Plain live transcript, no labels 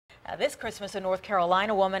This Christmas, a North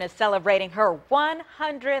Carolina woman is celebrating her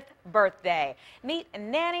 100th birthday. Meet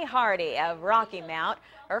Nanny Hardy of Rocky Mount.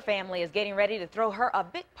 Her family is getting ready to throw her a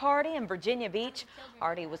big party in Virginia Beach.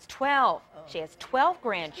 Hardy was 12. She has 12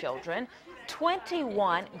 grandchildren,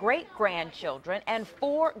 21 great-grandchildren, and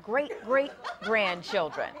 4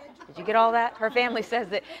 great-great-grandchildren. Did you get all that? Her family says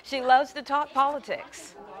that she loves to talk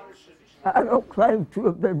politics. I don't claim to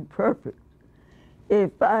have been perfect.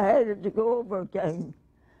 If I had it to go over again,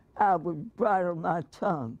 I would bridle my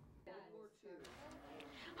tongue.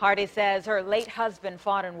 Hardy says her late husband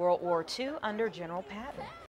fought in World War II under General Patton.